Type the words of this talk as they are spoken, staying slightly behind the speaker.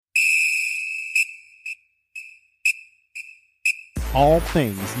all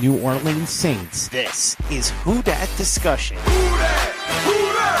things New Orleans Saints. This is Who Dat Discussion. Who dat?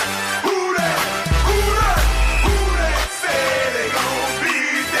 Who dat? Who dat? Who dat? Who dat? Say they gon'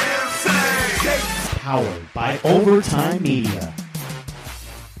 be them same. Powered by Overtime Media.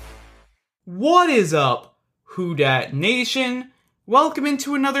 What is up, Who Dat Nation? Welcome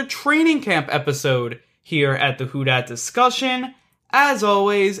into another training camp episode here at the Who Dat Discussion. As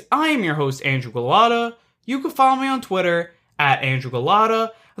always, I am your host, Andrew Galata. You can follow me on Twitter at Andrew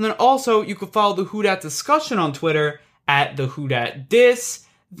Galata, and then also you can follow the Who Dat Discussion on Twitter at the Who Dat Dis.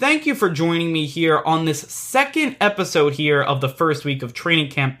 Thank you for joining me here on this second episode here of the first week of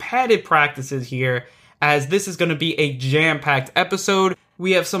training camp padded practices here, as this is going to be a jam-packed episode.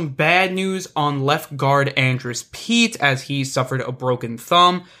 We have some bad news on left guard Andrus Peat, as he suffered a broken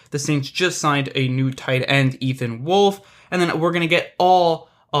thumb. The Saints just signed a new tight end, Ethan Wolf, and then we're going to get all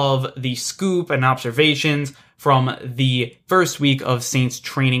of the scoop and observations from the first week of Saints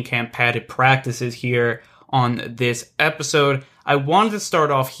training camp padded practices here on this episode. I wanted to start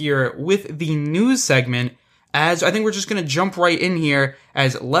off here with the news segment, as I think we're just going to jump right in here,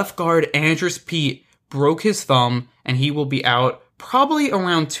 as left guard Andrus Peat broke his thumb, and he will be out probably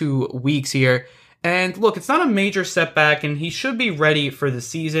around 2 weeks here. And look, it's not a major setback, and he should be ready for the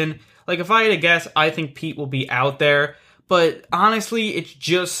season. Like, if I had to guess, I think Peat will be out there. But honestly, it's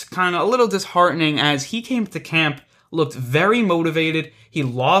just kind of a little disheartening, as he came to camp, looked very motivated. He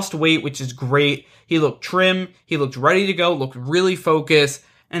lost weight, which is great. He looked trim. He looked ready to go, looked really focused.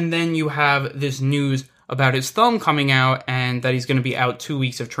 And then you have this news about his thumb coming out, and that he's going to be out 2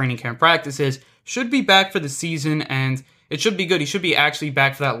 weeks of training camp practices. Should be back for the season, and it should be good. He should be actually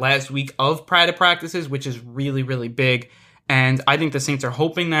back for that last week of padded practices, which is really, really big. And I think the Saints are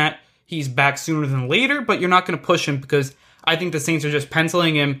hoping that he's back sooner than later, but you're not going to push him, because I think the Saints are just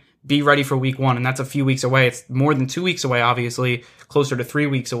penciling him, be ready for week 1, and that's a few weeks away. It's more than 2 weeks away, obviously, closer to 3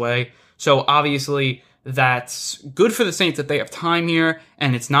 weeks away. So obviously, that's good for the Saints that they have time here,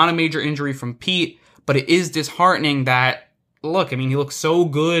 and it's not a major injury from Peat, but it is disheartening that, look, I mean, he looked so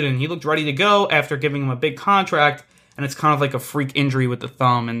good, and he looked ready to go after giving him a big contract, and it's kind of like a freak injury with the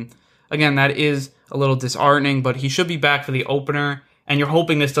thumb. And again, that is a little disheartening, but he should be back for the opener. And you're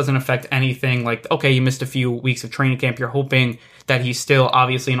hoping this doesn't affect anything. Like, okay, you missed a few weeks of training camp. You're hoping that he's still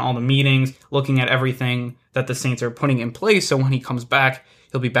obviously in all the meetings, looking at everything that the Saints are putting in place. So when he comes back,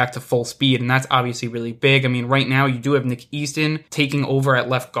 he'll be back to full speed. And that's obviously really big. I mean, right now you do have Nick Easton taking over at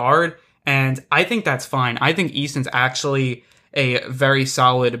left guard. And I think that's fine. I think Easton's actually a very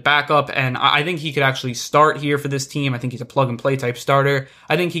solid backup, and I think he could actually start here for this team. I think he's a plug-and-play type starter.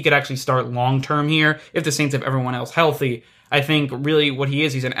 I think he could actually start long-term here if the Saints have everyone else healthy. I think really what he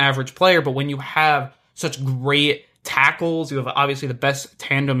is, he's an average player, but when you have such great tackles, you have obviously the best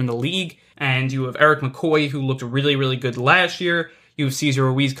tandem in the league, and you have Eric McCoy, who looked really, really good last year. You have Cesar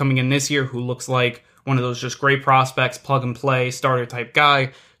Ruiz coming in this year, who looks like one of those just great prospects, plug-and-play, starter-type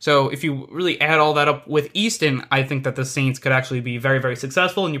guy. So if you really add all that up with Easton, I think that the Saints could actually be very, very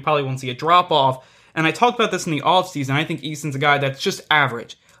successful, and you probably won't see a drop-off. And I talked about this in the offseason. I think Easton's a guy that's just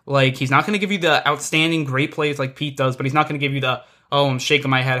average. Like, he's not going to give you the outstanding great plays like Peat does, but he's not going to give you the, oh, I'm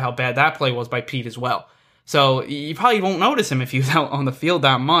shaking my head how bad that play was by Peat as well. So you probably won't notice him if he's out on the field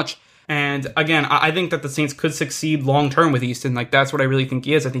that much. And again, I think that the Saints could succeed long-term with Easton. Like, that's what I really think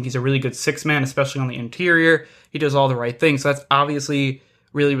he is. I think he's a really good six-man, especially on the interior. He does all the right things. So that's obviously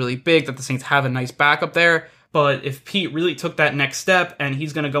really, really big that the Saints have a nice backup there. But if Peat really took that next step and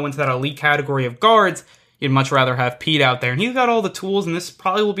he's going to go into that elite category of guards, you'd much rather have Peat out there. And he's got all the tools, and this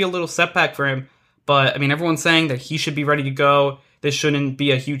probably will be a little setback for him. But, I mean, everyone's saying that he should be ready to go. This shouldn't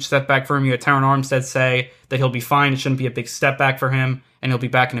be a huge setback for him. You had Taron Armstead say that he'll be fine. It shouldn't be a big step back for him, and he'll be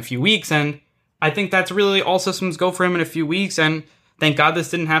back in a few weeks. And I think that's really all systems go for him in a few weeks. And thank God this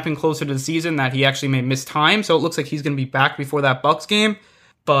didn't happen closer to the season, that he actually may miss time. So it looks like he's going to be back before that Bucs game.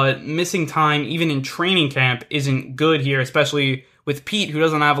 But missing time, even in training camp, isn't good here, especially with Peat, who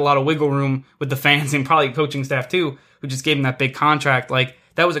doesn't have a lot of wiggle room with the fans and probably coaching staff too, who just gave him that big contract. Like,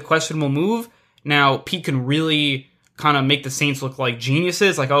 that was a questionable move. Now, Peat can really kind of make the Saints look like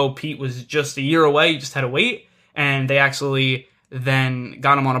geniuses. Like, oh, Peat was just a year away, you just had to wait. And they actually then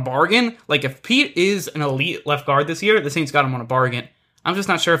got him on a bargain. Like, if Peat is an elite left guard this year, the Saints got him on a bargain. I'm just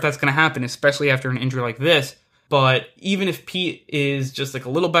not sure if that's going to happen, especially after an injury like this. But even if Peat is just like a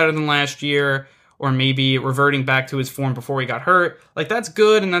little better than last year, or maybe reverting back to his form before he got hurt, like, that's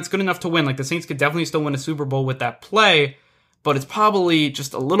good, and that's good enough to win. Like, the Saints could definitely still win a Super Bowl with that play, but it's probably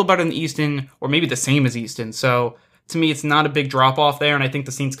just a little better than Easton, or maybe the same as Easton. So to me, it's not a big drop-off there, and I think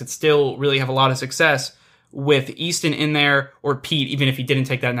the Saints could still really have a lot of success with Easton in there or Peat, even if he didn't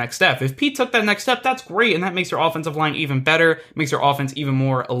take that next step. If Peat took that next step, that's great, and that makes your offensive line even better, makes your offense even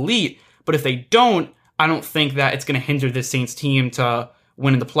more elite. But if they don't, I don't think that it's going to hinder this Saints team to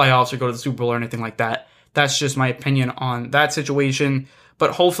win in the playoffs or go to the Super Bowl or anything like that. That's just my opinion on that situation.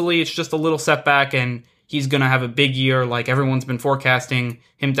 But hopefully it's just a little setback and he's going to have a big year like everyone's been forecasting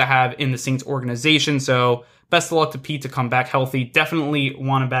him to have in the Saints organization. So best of luck to Pete to come back healthy. Definitely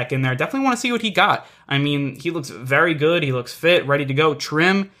want him back in there. Definitely want to see what he got. I mean, he looks very good. He looks fit, ready to go,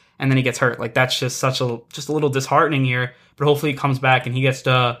 trim, and then he gets hurt. Like, that's just a little disheartening here. But hopefully he comes back and he gets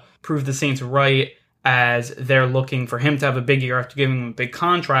to prove the Saints right as they're looking for him to have a big year after giving him a big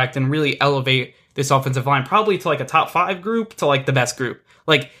contract and really elevate this offensive line probably to like a top 5 group to like the best group.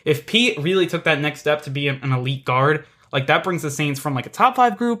 Like, if Pete really took that next step to be an elite guard, like that brings the Saints from like a top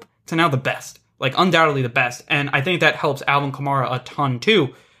 5 group to now the best. Like, undoubtedly the best. And I think that helps Alvin Kamara a ton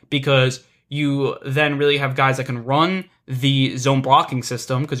too, because you then really have guys that can run the zone blocking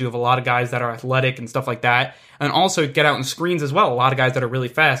system, because you have a lot of guys that are athletic and stuff like that, and also get out in screens as well. A lot of guys that are really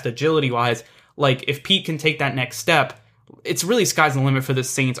fast, agility-wise. Like, if Pete can take that next step, it's really sky's the limit for the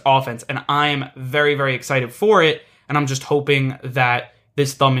Saints offense, and I'm very, very excited for it, and I'm just hoping that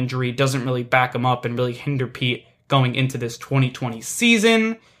this thumb injury doesn't really back him up and really hinder Pete going into this 2020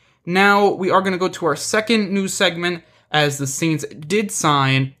 season. Now, we are going to go to our second news segment, as the Saints did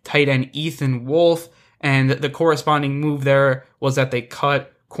sign tight end Ethan Wolf, and the corresponding move there was that they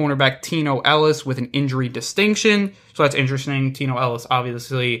cut cornerback Tino Ellis with an injury distinction. So that's interesting. Tino Ellis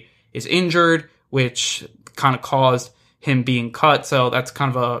obviously is injured, which kind of caused him being cut. So that's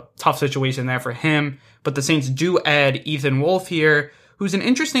kind of a tough situation there for him. But the Saints do add Ethan Wolf here, who's an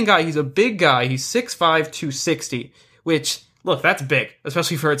interesting guy. He's a big guy. He's 6'5", 260, which, look, that's big,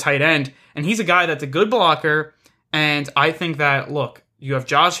 especially for a tight end. And he's a guy that's a good blocker. And I think that, look, you have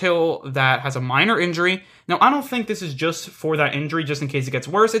Josh Hill that has a minor injury. Now, I don't think this is just for that injury, just in case it gets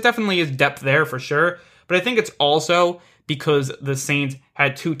worse. It definitely is depth there for sure. But I think it's also because the Saints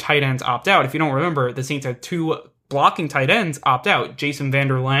had 2 tight ends opt out. If you don't remember, the Saints had 2 blocking tight ends opt out. Jason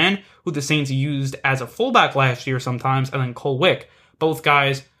Vanderland, who the Saints used as a fullback last year sometimes, and then Cole Wick. Both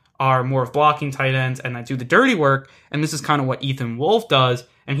guys are more of blocking tight ends and that do the dirty work. And this is kind of what Ethan Wolf does.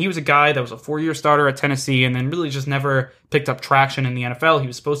 And he was a guy that was a 4-year starter at Tennessee and then really just never picked up traction in the NFL. He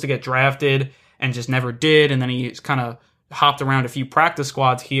was supposed to get drafted and just never did. And then he kind of hopped around a few practice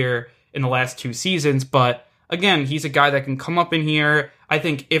squads here in the last 2 seasons. But again, he's a guy that can come up in here. I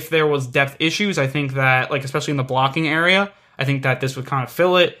think if there was depth issues, I think that, like, especially in the blocking area, I think that this would kind of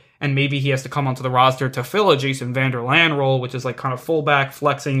fill it. And maybe he has to come onto the roster to fill a Jason Vanderland role, which is like kind of fullback,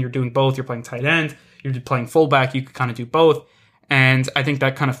 flexing. You're doing both. You're playing tight end. You're playing fullback. You could kind of do both. And I think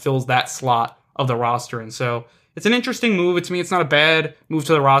that kind of fills that slot of the roster. And so it's an interesting move. To me, it's not a bad move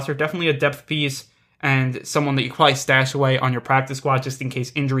to the roster. Definitely a depth piece and someone that you probably stash away on your practice squad just in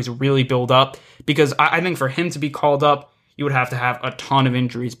case injuries really build up. Because I think for him to be called up, you would have to have a ton of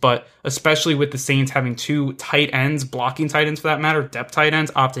injuries. But especially with the Saints having 2 tight ends, blocking tight ends for that matter, depth tight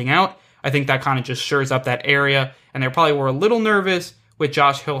ends opting out, I think that kind of just shores up that area. And they probably were a little nervous with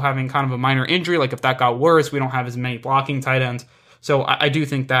Josh Hill having kind of a minor injury. Like, if that got worse, we don't have as many blocking tight ends. So I do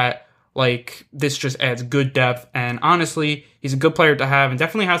think that, like, this just adds good depth. And honestly, he's a good player to have and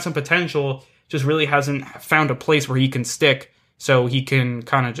definitely has some potential. Just really hasn't found a place where he can stick so he can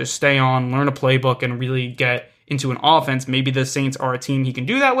kind of just stay on, learn a playbook, and really get into an offense. Maybe the Saints are a team he can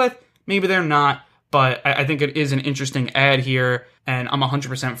do that with. Maybe they're not. But I think it is an interesting ad here, and I'm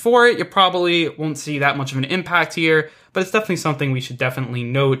 100% for it. You probably won't see that much of an impact here, but it's definitely something we should definitely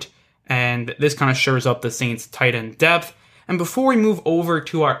note. And this kind of shores up the Saints' tight end depth. And before we move over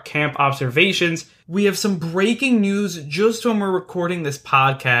to our camp observations, we have some breaking news just when we're recording this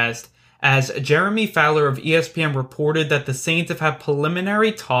podcast, as Jeremy Fowler of ESPN reported that the Saints have had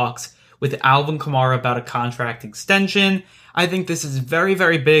preliminary talks with Alvin Kamara about a contract extension. I think this is very,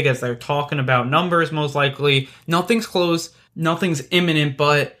 very big, as they're talking about numbers most likely. Nothing's close, nothing's imminent,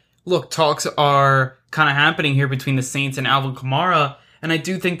 but look, talks are kind of happening here between the Saints and Alvin Kamara, and I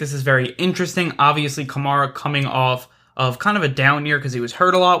do think this is very interesting. Obviously, Kamara coming off of kind of a down year because he was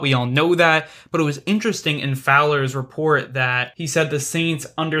hurt a lot. We all know that. But it was interesting in Fowler's report that he said the Saints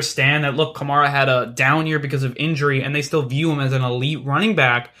understand that, look, Kamara had a down year because of injury and they still view him as an elite running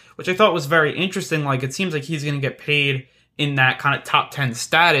back, which I thought was very interesting. Like, it seems like he's going to get paid in that kind of top 10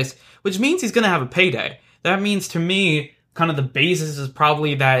 status, which means he's going to have a payday. That means, to me, kind of the basis is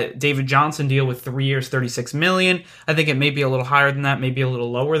probably that David Johnson deal with 3 years, $36 million. I think it may be a little higher than that, maybe a little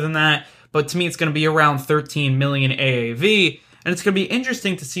lower than that. But to me, it's going to be around $13 million AAV. And it's going to be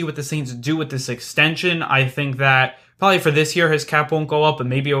interesting to see what the Saints do with this extension. I think that Probably for this year, his cap won't go up, but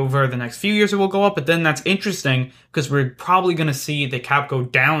maybe over the next few years it will go up. But then that's interesting because we're probably going to see the cap go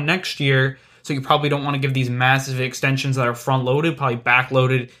down next year. So you probably don't want to give these massive extensions that are front-loaded. Probably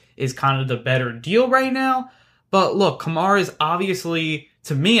back-loaded is kind of the better deal right now. But look, Kamara is obviously,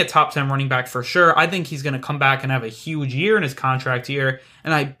 to me, a top 10 running back for sure. I think he's going to come back and have a huge year in his contract year.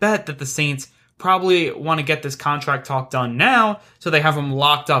 And I bet that the Saints probably want to get this contract talk done now so they have him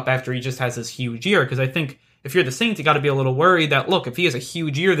locked up after he just has this huge year. Because I think if you're the Saints, you got to be a little worried that, look, if he has a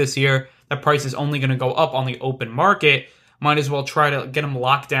huge year this year, that price is only going to go up on the open market. Might as well try to get him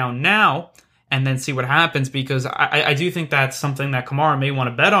locked down now and then see what happens, because I do think that's something that Kamara may want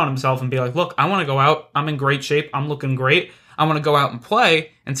to bet on himself and be like, look, I want to go out. I'm in great shape. I'm looking great. I want to go out and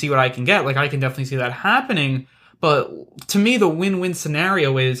play and see what I can get. Like, I can definitely see that happening. But to me, the win-win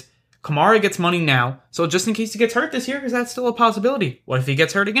scenario is Kamara gets money now, so just in case he gets hurt this year, because that's still a possibility. What if he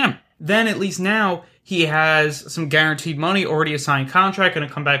gets hurt again? Then at least now he has some guaranteed money, already a signed contract, going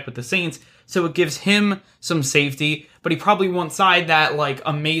to come back with the Saints, so it gives him some safety, but he probably won't sign that, like,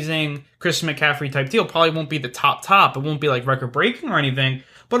 amazing Christian McCaffrey type deal. Probably won't be the top. It won't be, like, record-breaking or anything,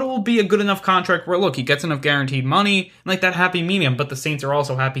 but it will be a good enough contract where, look, he gets enough guaranteed money, like that happy medium, but the Saints are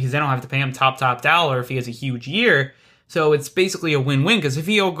also happy because they don't have to pay him top dollar if he has a huge year. So it's basically a win-win, because if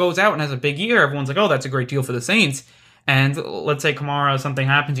he goes out and has a big year, everyone's like, oh, that's a great deal for the Saints. And let's say Kamara, something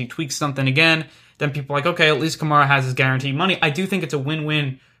happens, he tweaks something again, then people are like, okay, at least Kamara has his guaranteed money. I do think it's a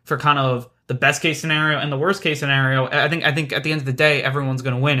win-win for kind of the best case scenario and the worst case scenario. I think at the end of the day, everyone's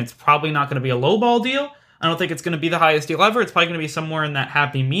going to win. It's probably not going to be a lowball deal. I don't think it's going to be the highest deal ever. It's probably going to be somewhere in that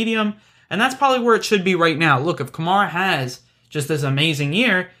happy medium. And that's probably where it should be right now. Look, if Kamara has just this amazing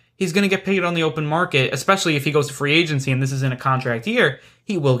year, he's going to get paid on the open market, especially if he goes to free agency and this is in a contract year,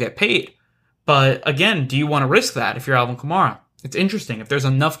 he will get paid. But again, do you want to risk that if you're Alvin Kamara? It's interesting. If there's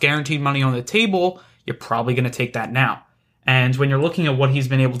enough guaranteed money on the table, you're probably going to take that now. And when you're looking at what he's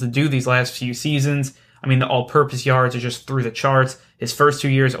been able to do these last few seasons, I mean, the all-purpose yards are just through the charts. His first 2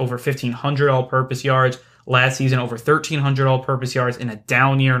 years, over 1,500 all-purpose yards. Last season, over 1,300 all-purpose yards in a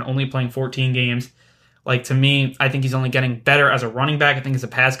down year and only playing 14 games. Like, to me, I think he's only getting better as a running back. I think as a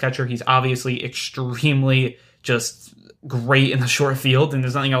pass catcher, he's obviously extremely just great in the short field, and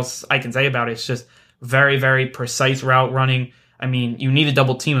there's nothing else I can say about it. It's just very, very precise route running. I mean, you need to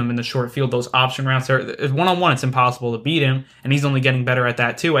double team him in the short field. Those option routes are one-on-one. It's impossible to beat him, and he's only getting better at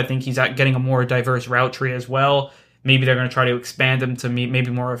that too. I think he's getting a more diverse route tree as well. Maybe they're going to try to expand him to maybe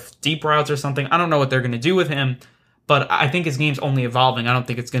more of deep routes or something. I don't know what they're going to do with him, but I think his game's only evolving. I don't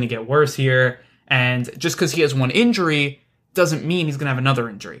think it's going to get worse here. And just because he has one injury doesn't mean he's going to have another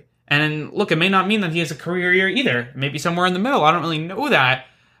injury. And look, it may not mean that he has a career year either. Maybe somewhere in the middle. I don't really know that.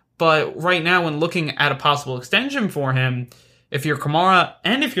 But right now, when looking at a possible extension for him, if you're Kamara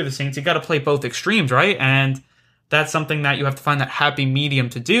and if you're the Saints, you got to play both extremes, right? And that's something that you have to find that happy medium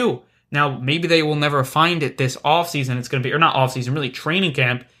to do. Now, maybe they will never find it this offseason. It's going to be, or not offseason, really training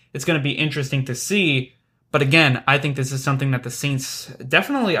camp. It's going to be interesting to see. But again, I think this is something that the Saints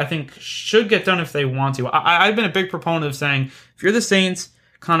definitely, I think, should get done if they want to. I've been a big proponent of saying, if you're the Saints,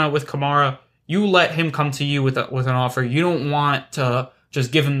 kind of with Kamara, you let him come to you with an offer. You don't want to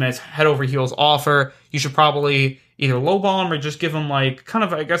just give him this head over heels offer. You should probably either lowball him or just give him like kind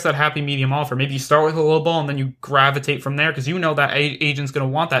of, I guess, that happy medium offer. Maybe you start with a lowball and then you gravitate from there, because you know that agent's going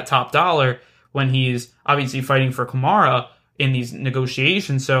to want that top dollar when he's obviously fighting for Kamara in these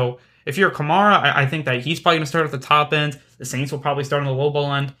negotiations. So if you're Kamara, I think that he's probably going to start at the top end. The Saints will probably start on the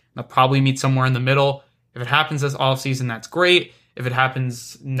lowball end. They'll probably meet somewhere in the middle. If it happens this offseason, that's great. If it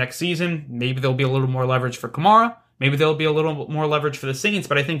happens next season, maybe there'll be a little more leverage for Kamara. Maybe there'll be a little more leverage for the Saints.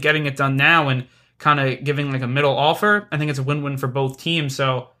 But I think getting it done now and kind of giving like a middle offer, I think it's a win-win for both teams.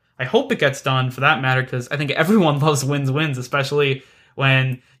 So I hope it gets done for that matter, because I think everyone loves wins, especially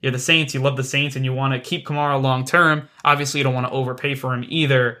when you're the Saints. You love the Saints and you want to keep Kamara long-term. Obviously, you don't want to overpay for him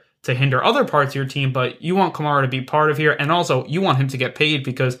either to hinder other parts of your team, but you want Kamara to be part of here, and also you want him to get paid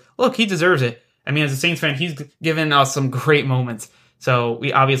because, look, he deserves it. I mean, as a Saints fan, he's given us some great moments. So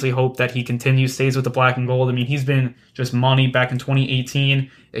we obviously hope that he continues, stays with the black and gold. I mean, he's been just money back in 2018,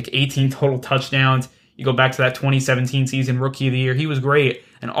 like 18 total touchdowns. You go back to that 2017 season, Rookie of the Year, he was great.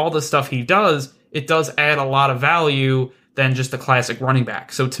 And all the stuff he does, it does add a lot of value than just the classic running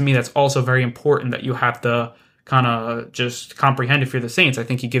back. So to me, that's also very important that you have to kind of just comprehend if you're the Saints. I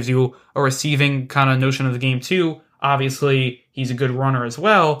think he gives you a receiving kind of notion of the game too. Obviously, he's a good runner as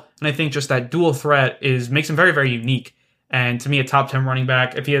well. And I think just that dual threat makes him very, very unique. And to me, a top 10 running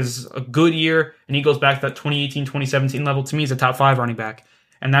back, if he has a good year and he goes back to that 2018, 2017 level, to me, he's a top 5 running back.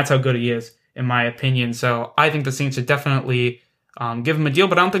 And that's how good he is, in my opinion. So I think the Saints should definitely give him a deal,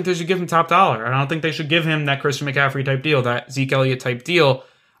 but I don't think they should give him top dollar. I don't think they should give him that Christian McCaffrey type deal, that Zeke Elliott type deal.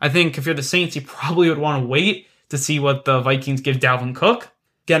 I think if you're the Saints, you probably would want to wait to see what the Vikings give Dalvin Cook.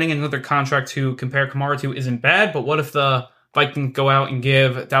 Getting another contract to compare Kamara to isn't bad, but what if the Vikings go out and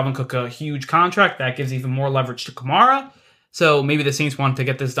give Dalvin Cook a huge contract? That gives even more leverage to Kamara. So maybe the Saints want to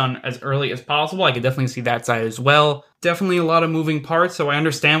get this done as early as possible. I could definitely see that side as well. Definitely a lot of moving parts, so I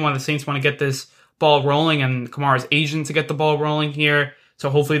understand why the Saints want to get this ball rolling and Kamara's agent to get the ball rolling here. So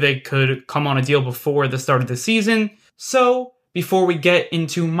hopefully they could come on a deal before the start of the season. So before we get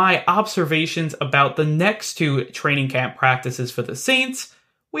into my observations about the next two training camp practices for the Saints,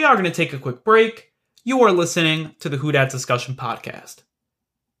 we are going to take a quick break. You are listening to the Who Dat Discussion podcast.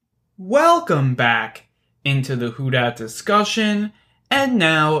 Welcome back into the Who Dat Discussion. And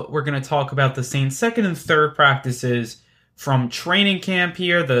now we're going to talk about the Saints' second and third practices from training camp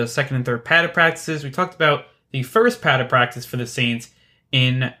here, the second and third padded practices. We talked about the first padded practice for the Saints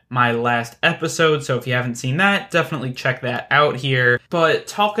in my last episode, so if you haven't seen that, definitely check that out here. But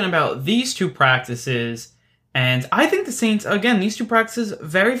talking about these two practices, and I think the Saints, again, these two practices,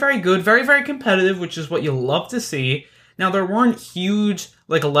 very, very good, very, very competitive, which is what you love to see. Now, there weren't huge,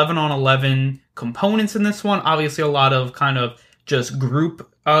 11-on-11 components in this one. Obviously, a lot of kind of just group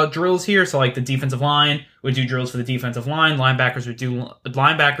drills here. So, the defensive line would do drills for the defensive line. Linebackers would do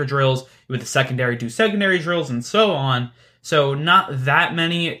linebacker drills. With the secondary, do secondary drills, and so on. So, not that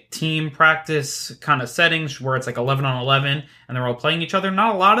many team practice kind of settings where it's 11-on-11 and they're all playing each other.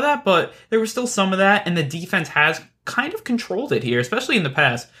 Not a lot of that, but there was still some of that. And the defense has kind of controlled it here, especially in the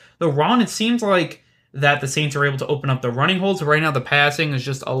past. The run, it seems like that the Saints are able to open up the running holes. Right now, the passing is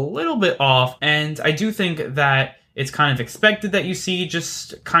just a little bit off. And I do think that it's kind of expected that you see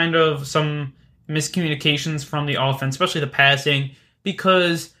just kind of some miscommunications from the offense, especially the passing,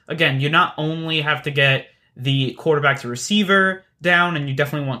 because, again, you not only have to get the quarterback to receiver down, and you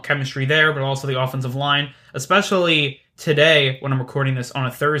definitely want chemistry there, but also the offensive line. Especially today, when I'm recording this on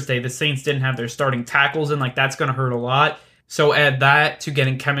a Thursday, the Saints didn't have their starting tackles, and that's going to hurt a lot. So add that to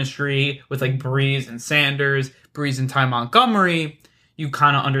getting chemistry with Breeze and Sanders, Breeze and Ty Montgomery, you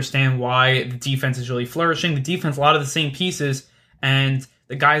kind of understand why the defense is really flourishing. The defense, a lot of the same pieces, and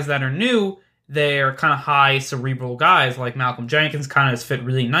the guys that are new, they are kind of high cerebral guys, like Malcolm Jenkins kind of has fit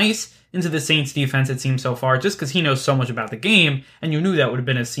really nice into the Saints defense, it seems so far, just because he knows so much about the game, and you knew that would have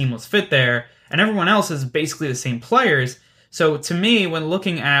been a seamless fit there, and everyone else is basically the same players. So to me, when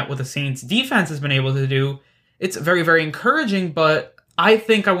looking at what the Saints defense has been able to do, it's very, very encouraging, but I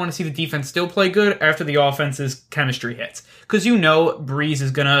think I want to see the defense still play good after the offense's chemistry hits. Because Breeze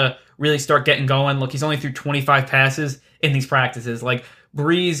is going to really start getting going. Look, he's only threw 25 passes in these practices.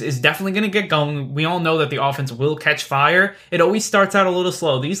 Breeze is definitely going to get going. We all know that the offense will catch fire. It always starts out a little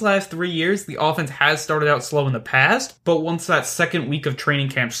slow. These last 3 years, the offense has started out slow in the past. But once that second week of training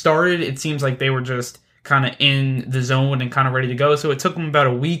camp started, it seems like they were just kind of in the zone and kind of ready to go. So it took them about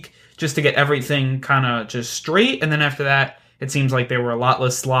a week just to get everything kind of just straight. And then after that, it seems like they were a lot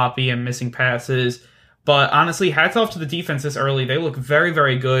less sloppy and missing passes. But honestly, hats off to the defense this early. They look very,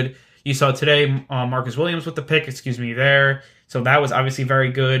 very good. You saw today Marcus Williams with the pick, there. So that was obviously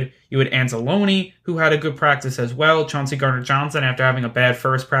very good. You had Anzalone, who had a good practice as well. Chauncey Gardner-Johnson, after having a bad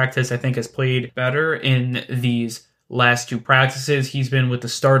first practice, I think has played better in these last two practices. He's been with the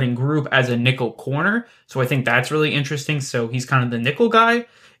starting group as a nickel corner. So I think that's really interesting. So he's kind of the nickel guy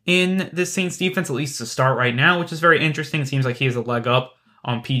in this Saints defense, at least to start right now, which is very interesting. It seems like he has a leg up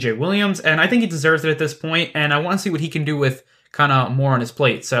on PJ Williams, and I think he deserves it at this point, and I want to see what he can do with kind of more on his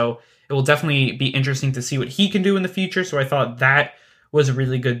plate. So it will definitely be interesting to see what he can do in the future. So I thought that was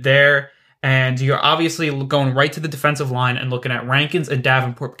really good there. And you're obviously going right to the defensive line and looking at Rankins and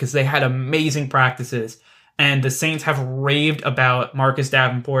Davenport because they had amazing practices. And the Saints have raved about Marcus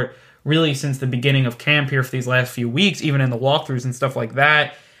Davenport really since the beginning of camp here for these last few weeks, even in the walkthroughs and stuff like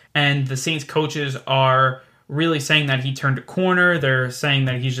that. And the Saints coaches are really saying that he turned a corner. They're saying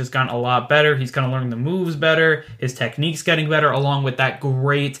that he's just gotten a lot better. He's kind of learning the moves better. His technique's getting better, along with that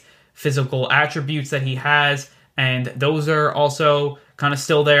great physical attributes that he has. And those are also kind of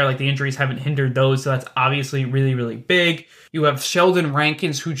still there. The injuries haven't hindered those. So that's obviously really, really big. You have Sheldon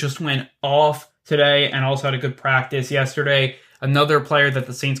Rankins, who just went off today and also had a good practice yesterday. Another player that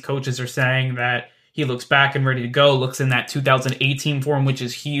the Saints coaches are saying that he looks back and ready to go, looks in that 2018 form, which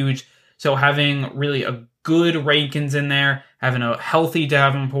is huge. So having really a good Rankins in there, having a healthy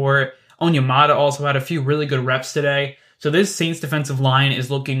Davenport. Onyemata also had a few really good reps today. So this Saints defensive line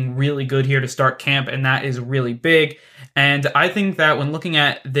is looking really good here to start camp, and that is really big. And I think that when looking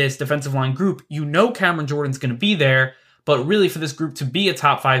at this defensive line group, Cameron Jordan's going to be there, but really for this group to be a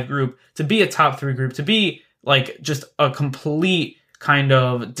top 5 group, to be a top 3 group, to be like just a complete kind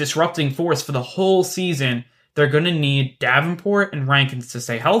of disrupting force for the whole season, they're going to need Davenport and Rankins to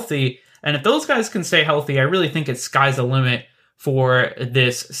stay healthy. And if those guys can stay healthy, I really think it's sky's the limit for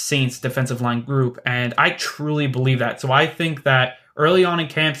this Saints defensive line group. And I truly believe that. So I think that early on in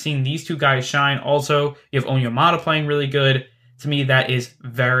camp, seeing these two guys shine, also, you have Onyemata playing really good. To me, that is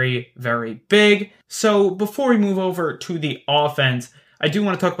very, very big. So before we move over to the offense, I do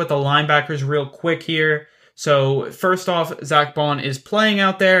want to talk about the linebackers real quick here. So first off, Zach Bond is playing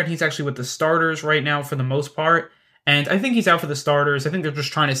out there, and he's actually with the starters right now for the most part. And I think he's out for the starters. I think they're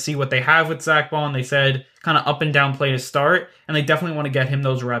just trying to see what they have with Zach Bond. They said kind of up and down play to start, and they definitely want to get him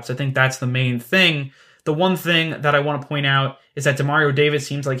those reps. I think that's the main thing. The one thing that I want to point out is that Demario Davis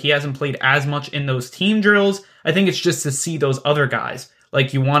seems like he hasn't played as much in those team drills. I think it's just to see those other guys.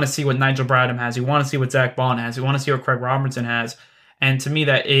 Like, you want to see what Nigel Bradham has. You want to see what Zach Bond has. You want to see what Craig Robertson has. And to me,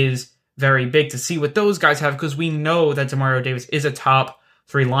 that is very big to see what those guys have, because we know that Demario Davis is a top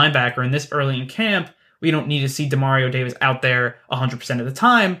 3 linebacker. And this early in camp, we don't need to see Demario Davis out there 100% of the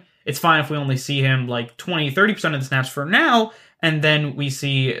time. It's fine if we only see him like 20, 30% of the snaps for now, and then we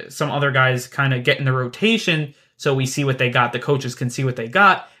see some other guys kind of get in the rotation, so we see what they got. The coaches can see what they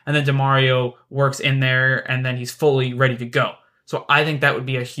got, and then Demario works in there, and then he's fully ready to go. So I think that would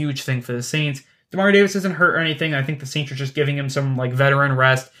be a huge thing for the Saints. Demario Davis isn't hurt or anything. I think the Saints are just giving him some like veteran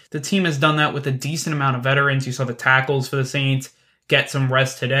rest. The team has done that with a decent amount of veterans. You saw the tackles for the Saints get some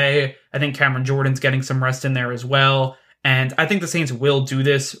rest today. I think Cameron Jordan's getting some rest in there as well. And I think the Saints will do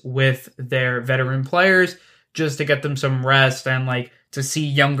this with their veteran players just to get them some rest and like to see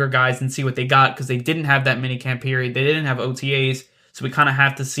younger guys and see what they got, because they didn't have that mini camp period. They didn't have OTAs. So we kind of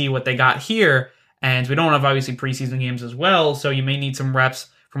have to see what they got here. And we don't have obviously preseason games as well. So you may need some reps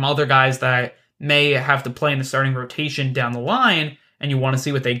from other guys that may have to play in the starting rotation down the line, and you want to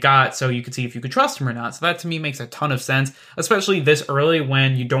see what they got so you can see if you could trust them or not. So that to me makes a ton of sense, especially this early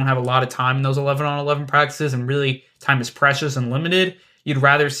when you don't have a lot of time in those 11-on-11 practices, and really time is precious and limited. You'd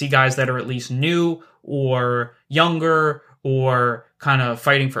rather see guys that are at least new or younger or kind of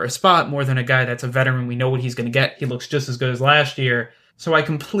fighting for a spot more than a guy that's a veteran. We know what he's going to get. He looks just as good as last year. So I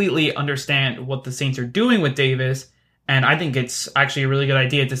completely understand what the Saints are doing with Davis, and I think it's actually a really good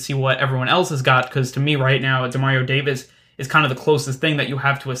idea to see what everyone else has got, because to me right now, Demario Davis is kind of the closest thing that you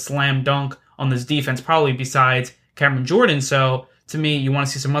have to a slam dunk on this defense, probably besides Cameron Jordan. So to me, you want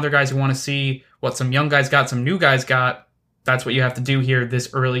to see some other guys. You want to see what some young guys got, some new guys got. That's what you have to do here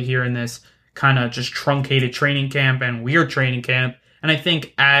this early here in this kind of just truncated training camp and weird training camp. And I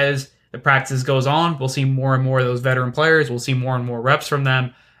think as the practice goes on, we'll see more and more of those veteran players. We'll see more and more reps from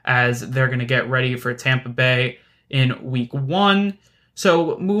them as they're going to get ready for Tampa Bay in week 1.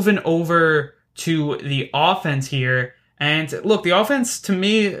 So moving over to the offense here. And look, the offense, to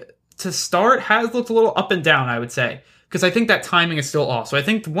me, to start, has looked a little up and down, I would say, because I think that timing is still off. So I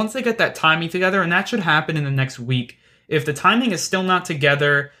think once they get that timing together, and that should happen in the next week, if the timing is still not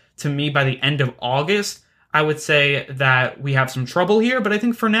together, to me, by the end of August, I would say that we have some trouble here. But I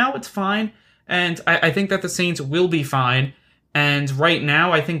think for now, it's fine. And I think that the Saints will be fine. And right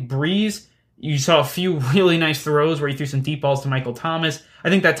now, I think Breeze, you saw a few really nice throws where he threw some deep balls to Michael Thomas. I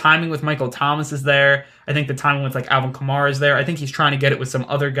think that timing with Michael Thomas is there. I think the timing with like Alvin Kamara is there. I think he's trying to get it with some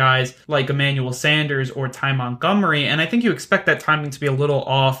other guys like Emmanuel Sanders or Ty Montgomery. And I think you expect that timing to be a little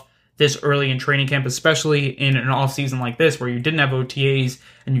off this early in training camp, especially in an off season like this where you didn't have OTAs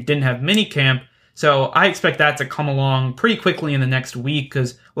and you didn't have mini camp. So I expect that to come along pretty quickly in the next week,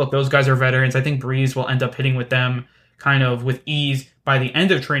 because look, those guys are veterans. I think Breeze will end up hitting with them kind of with ease by the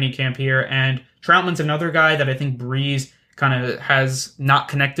end of training camp here. And Troutman's another guy that I think Breeze kind of has not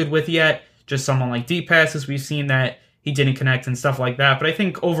connected with yet. Just someone like deep passes, we've seen that he didn't connect and stuff like that. But I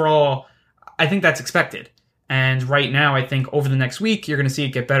think overall, I think that's expected. And right now, I think over the next week, you're going to see it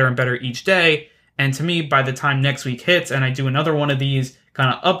get better and better each day. And to me, by the time next week hits and I do another one of these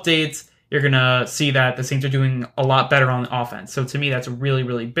kind of updates, you're going to see that the Saints are doing a lot better on the offense. So to me, that's really,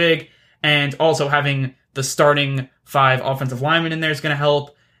 really big. And also having the starting 5 offensive linemen in there is going to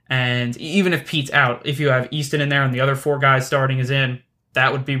help. And even if Peat's out, if you have Easton in there and the other 4 guys starting is in,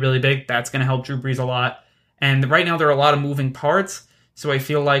 that would be really big. That's going to help Drew Brees a lot. And right now, there are a lot of moving parts. So I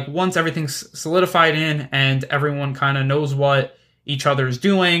feel like once everything's solidified in and everyone kind of knows what each other is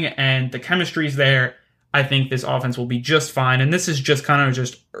doing and the chemistry's there, I think this offense will be just fine. And this is just kind of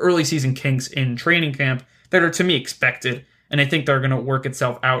just early season kinks in training camp that are, to me, expected. And I think they're going to work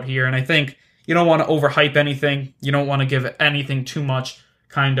itself out here. And I think you don't want to overhype anything. You don't want to give anything too much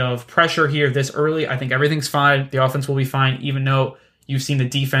kind of pressure here this early. I think everything's fine. The offense will be fine, even though you've seen the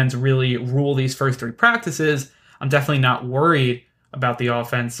defense really rule these first 3 practices. I'm definitely not worried about the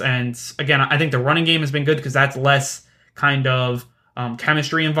offense. And again, I think the running game has been good because that's less kind of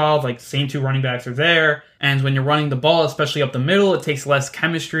chemistry involved. Like, same two running backs are there. And when you're running the ball, especially up the middle, it takes less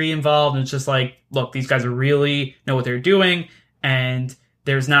chemistry involved. And it's just like, look, these guys really know what they're doing. And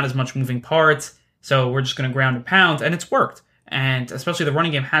there's not as much moving parts. So we're just going to ground and pound. And it's worked. And especially the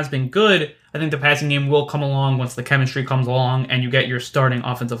running game has been good. I think the passing game will come along once the chemistry comes along and you get your starting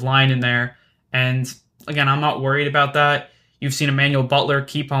offensive line in there. And again, I'm not worried about that. You've seen Emmanuel Butler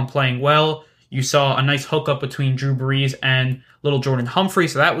keep on playing well. You saw a nice hookup between Drew Brees and little Jordan Humphrey,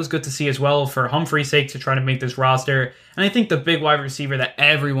 so that was good to see as well for Humphrey's sake to try to make this roster. And I think the big wide receiver that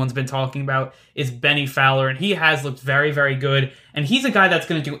everyone's been talking about is Benny Fowler, and he has looked very, very good. And he's a guy that's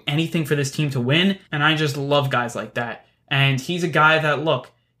going to do anything for this team to win, and I just love guys like that. And he's a guy that,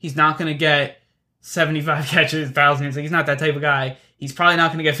 look, he's not going to get 75 catches, 1,000 yards. Like, he's not that type of guy. He's probably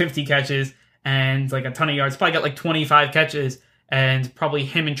not going to get 50 catches and like a ton of yards. Probably got like 25 catches, and probably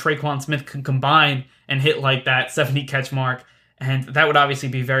him and Traquan Smith can combine and hit like that 70 catch mark. And that would obviously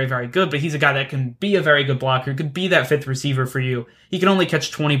be very, very good. But he's a guy that can be a very good blocker, could be that fifth receiver for you. He can only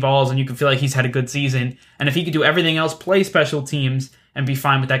catch 20 balls, and you can feel like he's had a good season. And if he could do everything else, play special teams, and be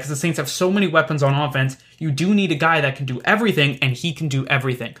fine with that, because the Saints have so many weapons on offense, you do need a guy that can do everything, and he can do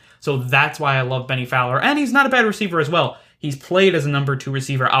everything. So that's why I love Benny Fowler. And he's not a bad receiver as well. He's played as a number 2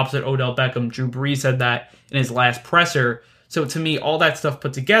 receiver opposite Odell Beckham. Drew Brees said that in his last presser. So to me, all that stuff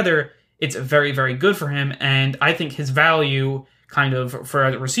put together, it's very, very good for him. And I think his value kind of for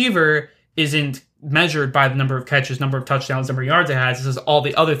a receiver isn't measured by the number of catches, number of touchdowns, number of yards it has. This is all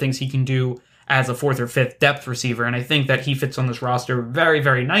the other things he can do as a 4th or 5th depth receiver. And I think that he fits on this roster very,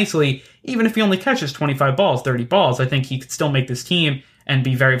 very nicely. Even if he only catches 25 balls, 30 balls, I think he could still make this team and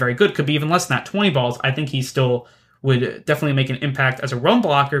be very, very good. Could be even less than that, 20 balls. I think he still would definitely make an impact as a run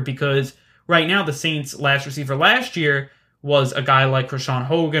blocker, because right now the Saints' last receiver last year was a guy like Rashawn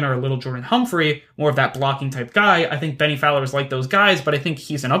Hogan or a little Jordan Humphrey, more of that blocking type guy. I think Benny Fowler is like those guys, but I think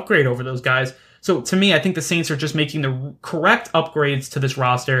he's an upgrade over those guys. So to me, I think the Saints are just making the correct upgrades to this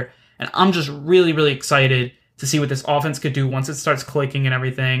roster, and I'm just really, really excited to see what this offense could do once it starts clicking and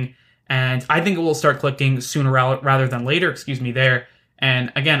everything. And I think it will start clicking sooner rather than later, there.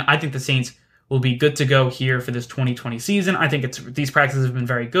 And again, I think the Saints will be good to go here for this 2020 season. I think these practices have been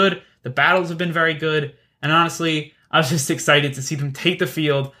very good. The battles have been very good. And honestly, I was just excited to see them take the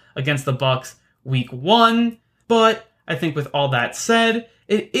field against the Bucs week 1. But I think with all that said,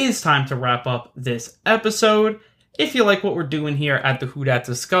 it is time to wrap up this episode. If you like what we're doing here at the Who Dat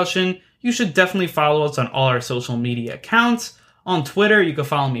Discussion, you should definitely follow us on all our social media accounts. On Twitter, you can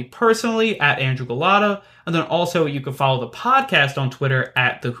follow me personally at Andrew Galata. And then also you can follow the podcast on Twitter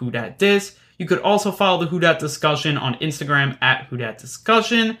at the Who Dat Dis. You could also follow the Who Dat Discussion on Instagram at Who Dat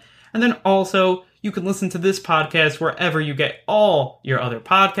Discussion. And then also, you can listen to this podcast wherever you get all your other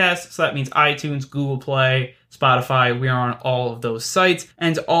podcasts. So that means iTunes, Google Play, Spotify. We are on all of those sites.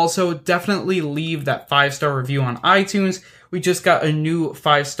 And also, definitely leave that 5-star review on iTunes. We just got a new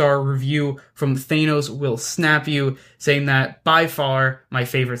 5-star review from Thanos Will Snap You, saying that by far my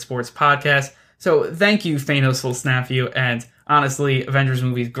favorite sports podcast. So thank you, Thanos Will Snap You. And honestly, Avengers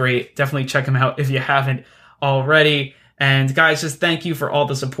movie is great. Definitely check them out if you haven't already. And guys, just thank you for all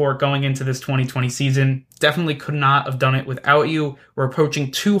the support going into this 2020 season. Definitely could not have done it without you. We're approaching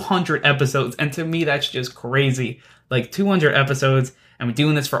 200 episodes, and to me, that's just crazy. Like 200 episodes, and we're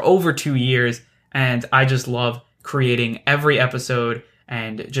doing this for over 2 years, and I just love creating every episode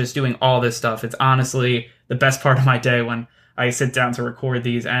and just doing all this stuff. It's honestly the best part of my day when I sit down to record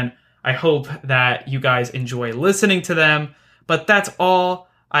these, and I hope that you guys enjoy listening to them. But that's all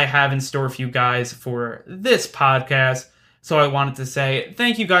I have in store for you guys for this podcast. So I wanted to say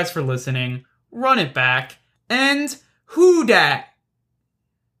thank you guys for listening, run it back, and who dat?